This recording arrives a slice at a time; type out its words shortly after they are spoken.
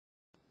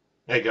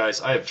Hey guys,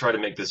 I have tried to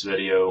make this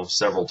video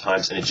several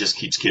times and it just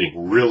keeps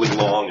getting really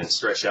long and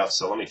stretched out,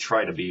 so let me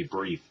try to be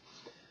brief.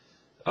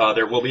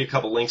 There will be a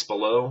couple links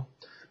below.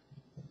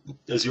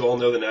 As you all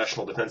know, the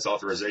National Defense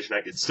Authorization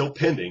Act is still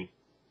pending,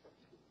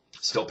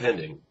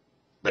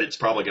 but it's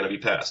probably going to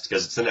be passed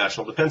because it's the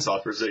National Defense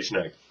Authorization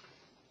Act.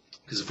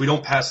 Because if we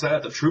don't pass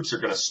that, the troops are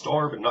going to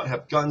starve and not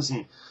have guns,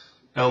 and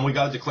we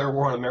got to declare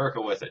war on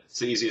America with it. It's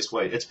the easiest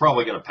way. It's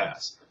probably going to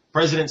pass. The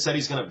president said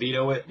he's going to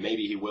veto it.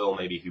 Maybe he will,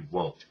 maybe he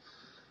won't.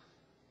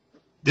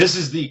 This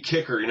is the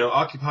kicker.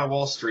 Occupy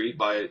Wall Street,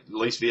 by at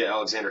least via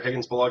Alexander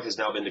Higgins' blog, has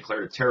now been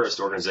declared a terrorist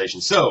organization.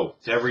 So,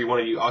 to every one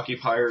of you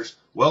occupiers,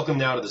 welcome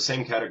now to the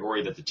same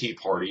category that the Tea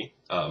Party,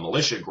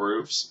 militia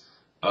groups,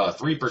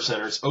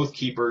 3%ers, Oath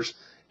Keepers,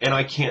 and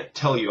I can't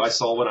tell you. I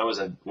saw when I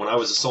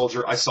was a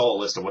soldier, I saw a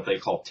list of what they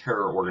call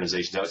terror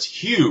organizations. Now, it's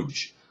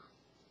huge.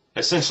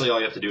 Essentially, all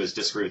you have to do is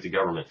disagree with the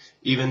government.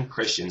 Even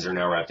Christians are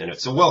now wrapped in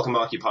it. So, welcome,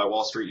 Occupy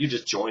Wall Street. You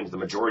just joined the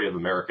majority of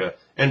America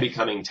and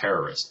becoming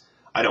terrorists.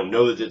 I don't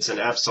know that it's an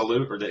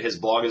absolute or that his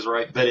blog is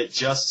right, but it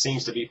just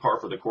seems to be par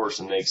for the course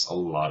and makes a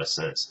lot of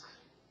sense.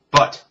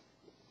 But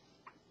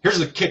here's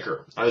the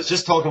kicker. I was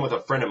just talking with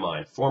a friend of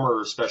mine,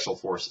 former Special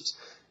Forces.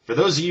 For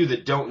those of you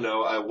that don't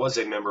know, I was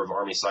a member of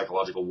Army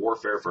Psychological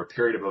Warfare for a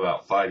period of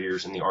about 5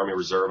 years in the Army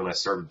Reserve, and I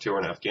served a tour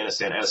in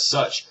Afghanistan. As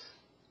such,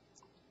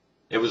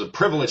 it was a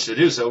privilege to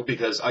do so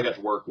because I got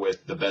to work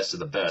with the best of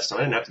the best. And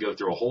I didn't have to go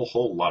through a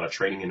whole lot of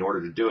training in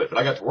order to do it, but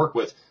I got to work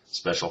with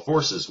Special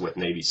Forces, with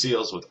Navy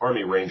SEALs, with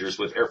Army Rangers,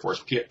 with Air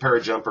Force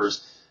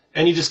parajumpers,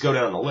 and you just go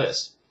down the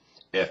list.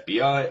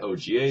 FBI,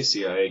 OGA,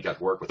 CIA, got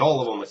to work with all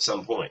of them at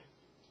some point.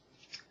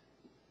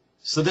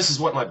 So this is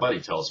what my buddy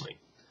tells me.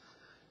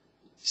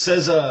 He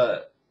says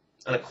an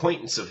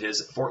acquaintance of his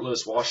at Fort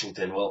Lewis,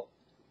 Washington, well,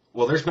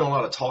 there's been a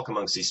lot of talk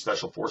amongst these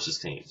Special Forces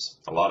teams,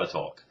 a lot of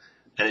talk.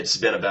 And it's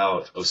been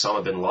about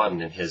Osama bin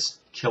Laden and his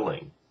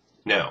killing.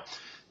 Now,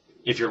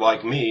 if you're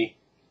like me,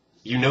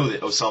 you know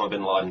that Osama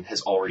bin Laden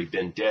has already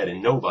been dead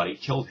and nobody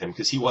killed him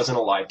because he wasn't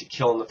alive to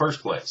kill in the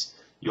first place.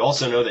 You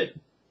also know that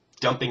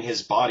dumping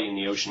his body in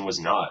the ocean was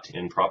not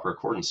in proper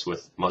accordance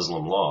with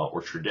Muslim law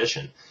or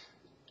tradition.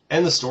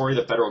 And the story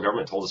the federal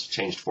government told us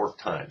changed 4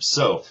 times.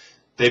 So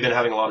they've been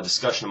having a lot of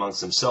discussion amongst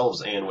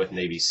themselves and with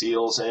Navy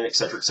SEALs and et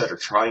cetera,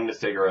 trying to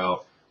figure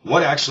out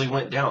what actually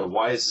went down.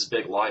 Why is this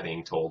big lie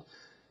being told?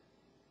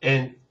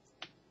 And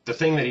the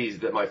thing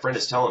that my friend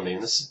is telling me,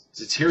 and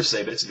it's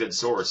hearsay, but it's a good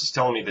source, he's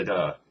telling me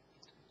that,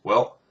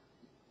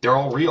 they're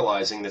all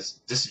realizing this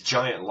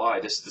giant lie,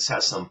 this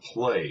has some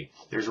play.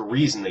 There's a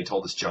reason they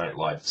told this giant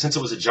lie. Since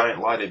it was a giant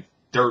lie,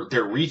 they're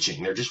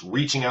just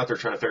reaching out there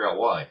trying to figure out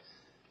why.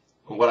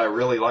 And what I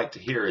really like to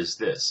hear is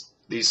this.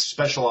 These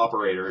special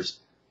operators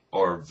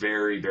are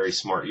very, very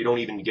smart. You don't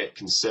even get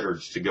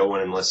considered to go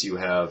in unless you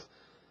have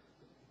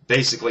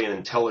basically an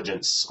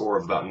intelligence score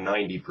of about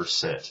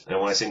 90%. And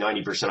when I say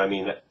 90%, I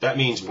mean that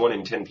means 1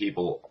 in 10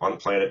 people on the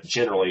planet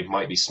generally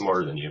might be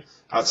smarter than you.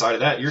 Outside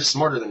of that, you're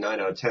smarter than 9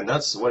 out of 10.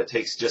 That's what it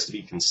takes just to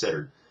be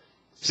considered.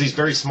 So these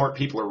very smart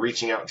people are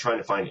reaching out and trying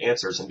to find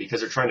answers, and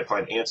because they're trying to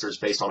find answers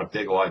based on a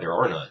big lie, there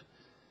are none.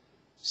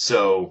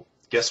 So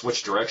guess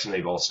which direction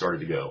they've all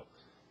started to go?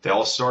 They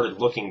all started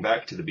looking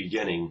back to the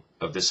beginning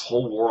of this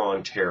whole war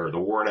on terror, the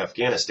war in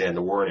Afghanistan,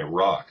 the war in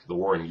Iraq, the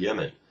war in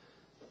Yemen,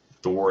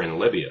 the war in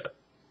Libya.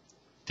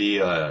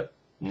 The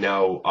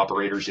now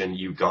operators in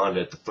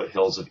Uganda at the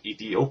foothills of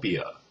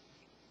Ethiopia.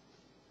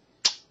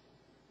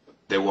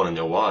 They want to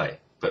know why.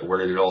 But where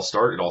did it all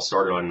start? It all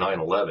started on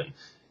 9/11.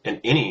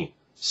 And any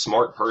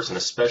smart person,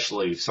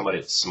 especially somebody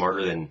that's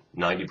smarter than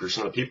 90%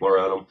 of the people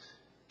around them,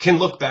 can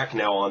look back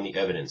now on the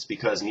evidence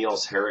because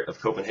Niels Harrit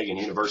of Copenhagen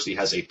University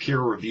has a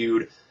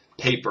peer-reviewed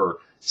paper,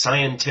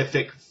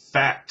 scientific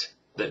fact,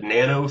 that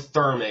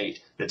nanothermate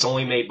that's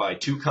only made by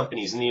 2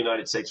 companies in the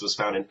United States was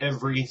found in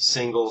every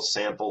single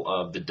sample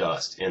of the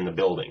dust in the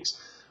buildings.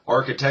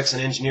 Architects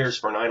and engineers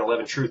for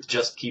 9/11 truth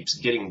just keeps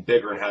getting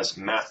bigger and has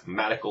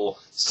mathematical,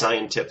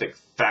 scientific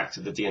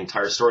fact that the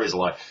entire story is a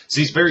lie. So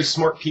these very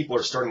smart people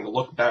are starting to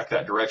look back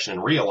that direction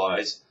and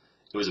realize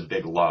it was a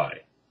big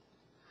lie.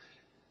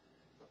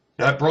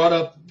 Now, I brought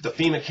up the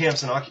FEMA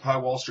camps and Occupy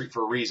Wall Street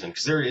for a reason,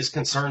 because there is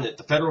concern that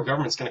the federal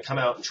government's going to come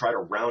out and try to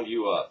round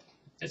you up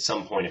at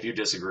some point if you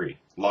disagree,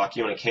 lock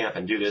you in a camp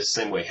and do this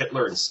the same way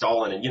Hitler and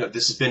Stalin, and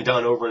this has been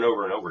done over and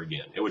over and over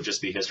again. It would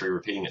just be history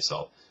repeating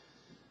itself.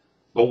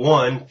 But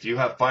one, if you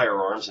have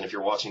firearms, and if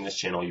you're watching this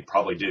channel, you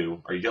probably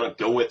do, are you going to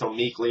go with them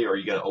meekly, or are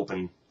you going to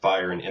open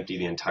fire and empty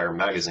the entire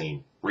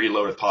magazine,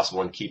 reload if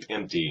possible, and keep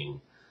emptying?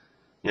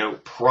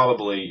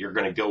 Probably you're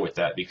going to go with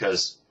that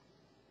because,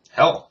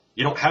 hell,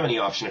 you don't have any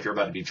option if you're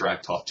about to be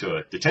dragged off to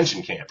a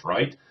detention camp,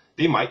 right?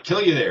 They might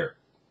kill you there.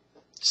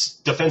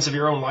 Defense of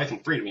your own life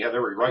and freedom. You have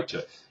every right to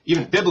it.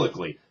 Even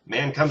biblically,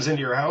 man comes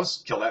into your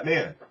house, kill that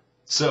man.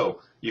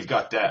 So you've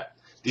got that.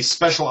 These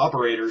special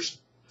operators,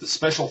 the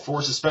Special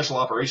Forces, Special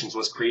Operations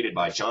was created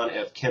by John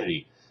F.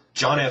 Kennedy.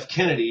 John F.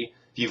 Kennedy,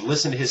 if you've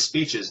listened to his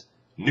speeches,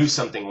 knew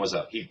something was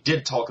up. He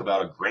did talk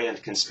about a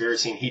grand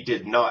conspiracy, and he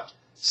did not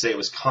say it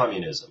was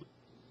communism.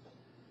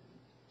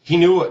 He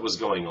knew what was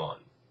going on.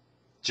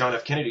 John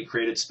F. Kennedy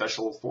created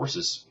special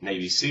forces,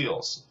 Navy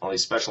SEALs, all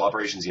these special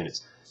operations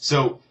units.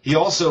 So he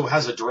also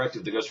has a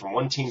directive that goes from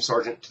one team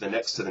sergeant to the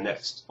next to the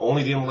next.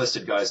 Only the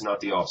enlisted guys, not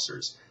the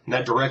officers. And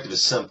that directive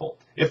is simple.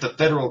 If the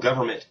federal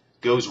government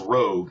goes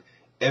rogue,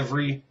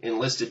 every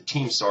enlisted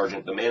team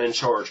sergeant, the man in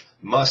charge,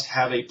 must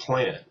have a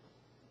plan.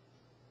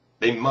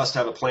 They must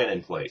have a plan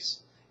in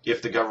place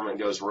if the government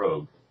goes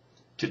rogue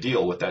to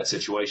deal with that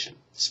situation.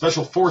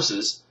 Special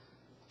forces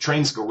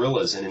trains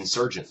guerrillas and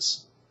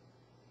insurgents.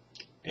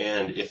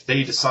 And if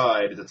they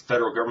decide that the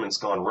federal government's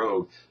gone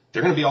rogue,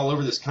 they're going to be all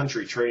over this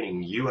country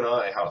training you and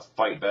I how to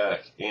fight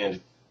back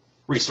and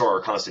restore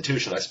our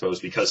Constitution, I suppose,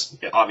 because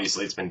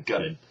obviously it's been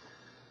gutted.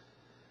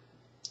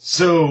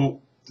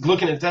 So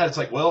looking at that, it's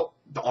like, well,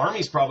 the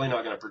Army's probably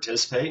not going to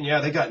participate. And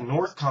yeah, they got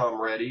Northcom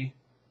ready.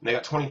 And they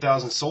got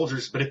 20,000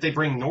 soldiers. But if they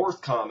bring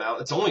Northcom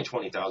out, it's only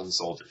 20,000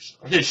 soldiers.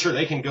 Okay, sure,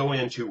 they can go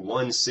into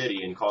one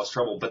city and cause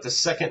trouble. But the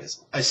second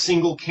a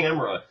single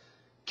camera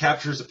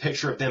captures a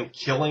picture of them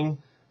killing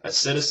a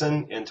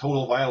citizen in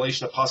total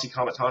violation of posse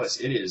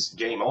comitatus, it is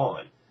game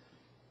on.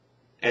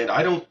 And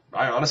I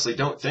honestly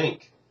don't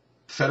think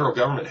the federal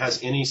government has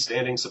any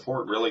standing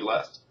support really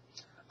left.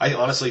 I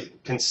honestly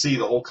can see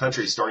the whole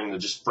country starting to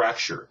just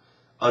fracture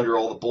under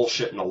all the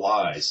bullshit and the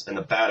lies and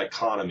the bad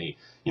economy.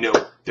 You know,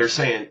 they're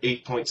saying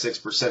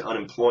 8.6%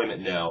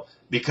 unemployment now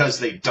because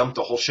they dumped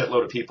a whole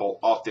shitload of people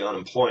off the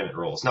unemployment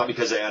rolls, not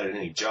because they added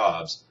any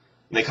jobs.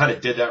 And they kind of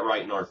did that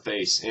right in our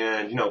face.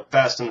 And, you know,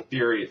 Fast and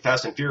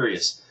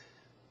Furious,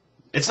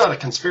 it's not a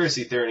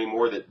conspiracy theory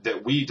anymore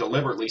that we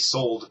deliberately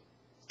sold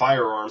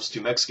firearms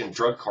to Mexican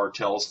drug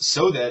cartels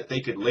so that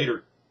they could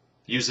later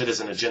use it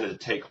as an agenda to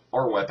take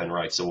our weapon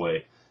rights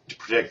away to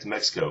protect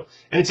Mexico.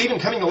 And it's even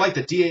coming to light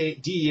that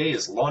DEA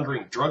is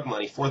laundering drug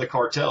money for the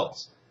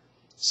cartels.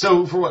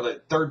 So for what,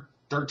 the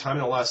third time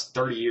in the last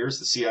 30 years,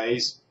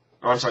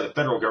 the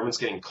federal government's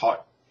getting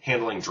caught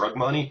handling drug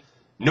money?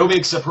 No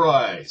big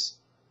surprise.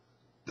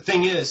 The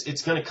thing is,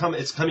 it's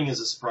coming as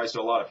a surprise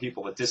to a lot of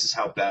people that this is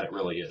how bad it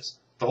really is.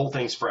 The whole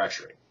thing's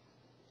fracturing.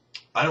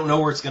 I don't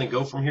know where it's going to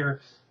go from here,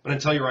 but I'm going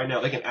to tell you right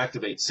now, they can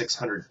activate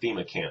 600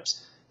 FEMA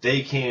camps.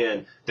 They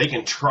can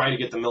try to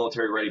get the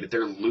military ready, but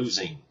they're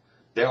losing.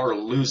 They are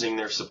losing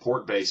their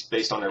support base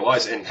based on their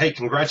lies. And hey,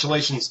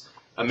 congratulations,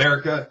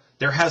 America.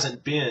 There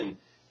hasn't been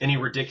any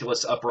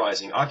ridiculous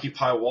uprising.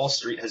 Occupy Wall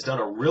Street has done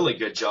a really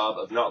good job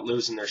of not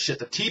losing their shit.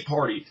 The Tea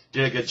Party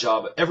did a good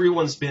job.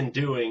 Everyone's been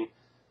doing,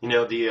 you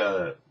know,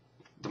 the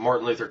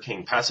Martin Luther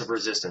King passive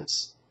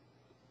resistance.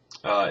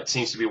 It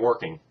seems to be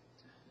working.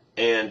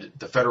 And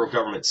the federal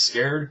government's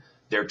scared.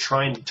 They're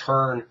trying to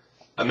turn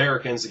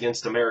Americans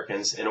against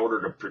Americans in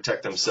order to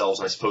protect themselves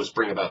and I suppose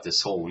bring about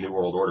this whole New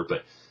World Order.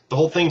 But the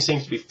whole thing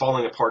seems to be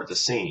falling apart at the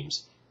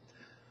seams.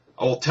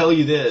 I will tell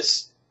you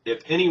this,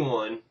 if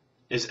anyone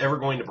is ever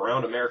going to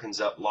round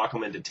Americans up, lock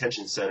them in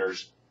detention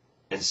centers,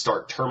 and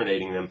start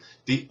terminating them,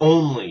 the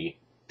only,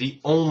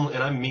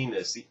 and I mean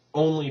this, the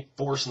only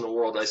force in the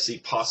world I see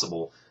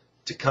possible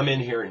to come in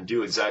here and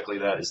do exactly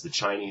that is the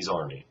Chinese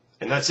army.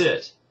 And that's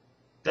it.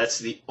 That's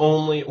the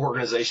only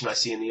organization I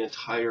see in the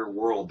entire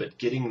world, but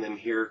getting them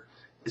here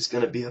is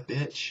going to be a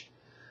bitch.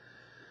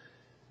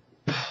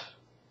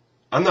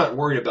 I'm not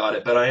worried about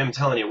it, but I am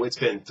telling you, it's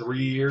been 3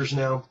 years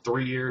now.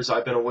 3 years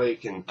I've been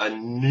awake, and I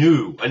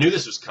knew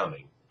this was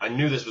coming. I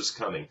knew this was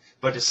coming.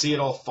 But to see it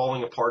all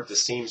falling apart at the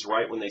seams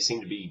right when they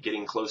seem to be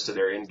getting close to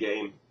their end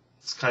game,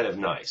 it's kind of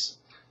nice.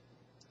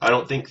 I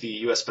don't think the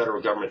U.S. federal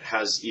government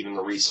has even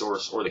the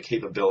resource or the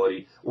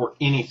capability or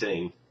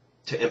anything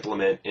to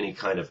implement any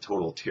kind of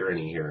total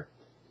tyranny here.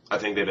 I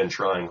think they've been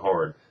trying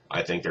hard.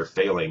 I think they're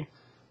failing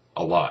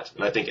a lot.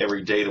 And I think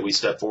every day that we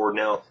step forward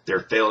now, their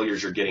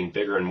failures are getting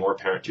bigger and more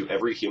apparent to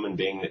every human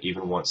being that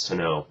even wants to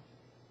know.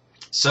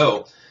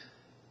 So,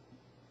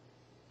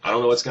 I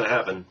don't know what's going to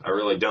happen. I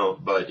really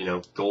don't. But, you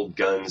know, gold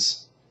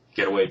guns,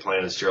 getaway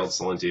plan, as Gerald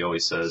Celente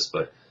always says.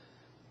 But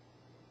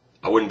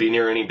I wouldn't be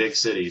near any big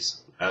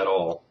cities at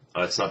all.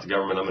 It's not the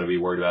government I'm going to be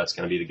worried about. It's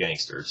going to be the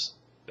gangsters.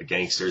 The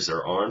gangsters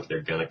are armed.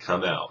 They're going to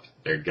come out.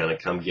 They're going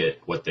to come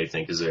get what they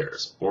think is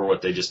theirs or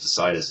what they just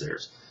decide is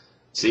theirs.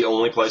 It's the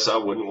only place I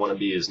wouldn't want to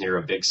be is near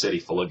a big city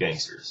full of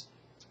gangsters.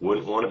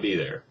 Wouldn't want to be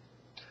there.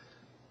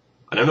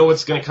 I don't know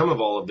what's going to come of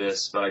all of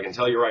this, but I can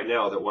tell you right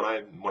now that when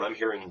I'm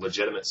hearing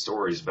legitimate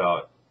stories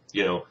about,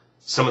 you know,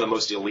 some of the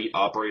most elite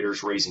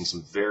operators raising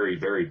some very,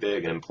 very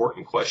big and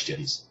important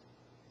questions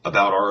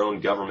about our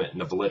own government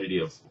and the validity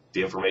of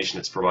the information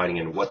it's providing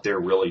and what they're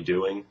really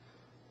doing,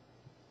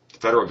 the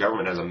federal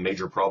government has a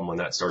major problem when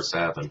that starts to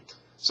happen.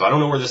 So I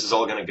don't know where this is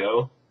all going to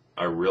go.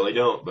 I really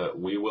don't, but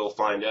we will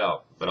find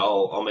out. But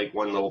I'll make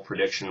one little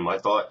prediction. My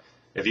thought,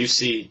 if you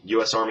see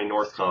U.S. Army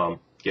Northcom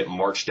get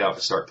marched out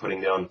to start putting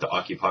down the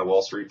Occupy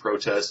Wall Street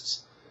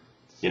protests,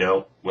 you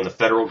know, when the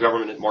federal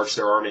government marched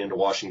their army into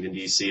Washington,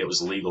 D.C., it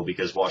was legal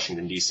because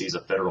Washington, D.C. is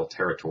a federal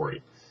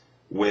territory.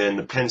 When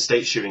the Penn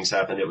State shootings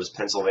happened, it was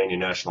Pennsylvania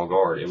National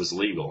Guard. It was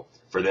legal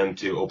for them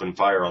to open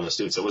fire on the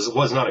students. It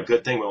was not a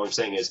good thing, but what I'm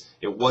saying is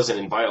it wasn't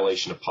in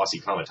violation of posse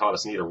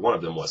comitatus. Neither one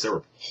of them was. They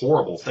were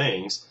horrible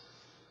things.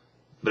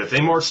 But if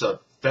they marched a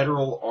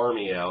federal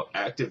army out,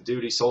 active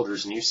duty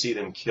soldiers, and you see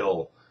them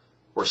kill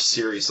or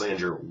seriously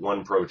injure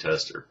one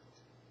protester,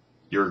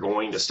 you're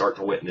going to start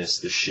to witness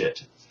the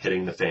shit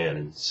hitting the fan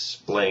and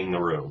splaying the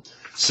room.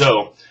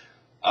 So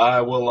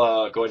I will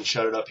go ahead and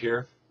shut it up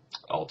here.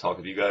 I'll talk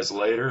with you guys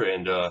later,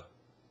 and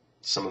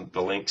some of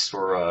the links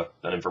for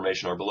that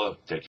information are below. Take care.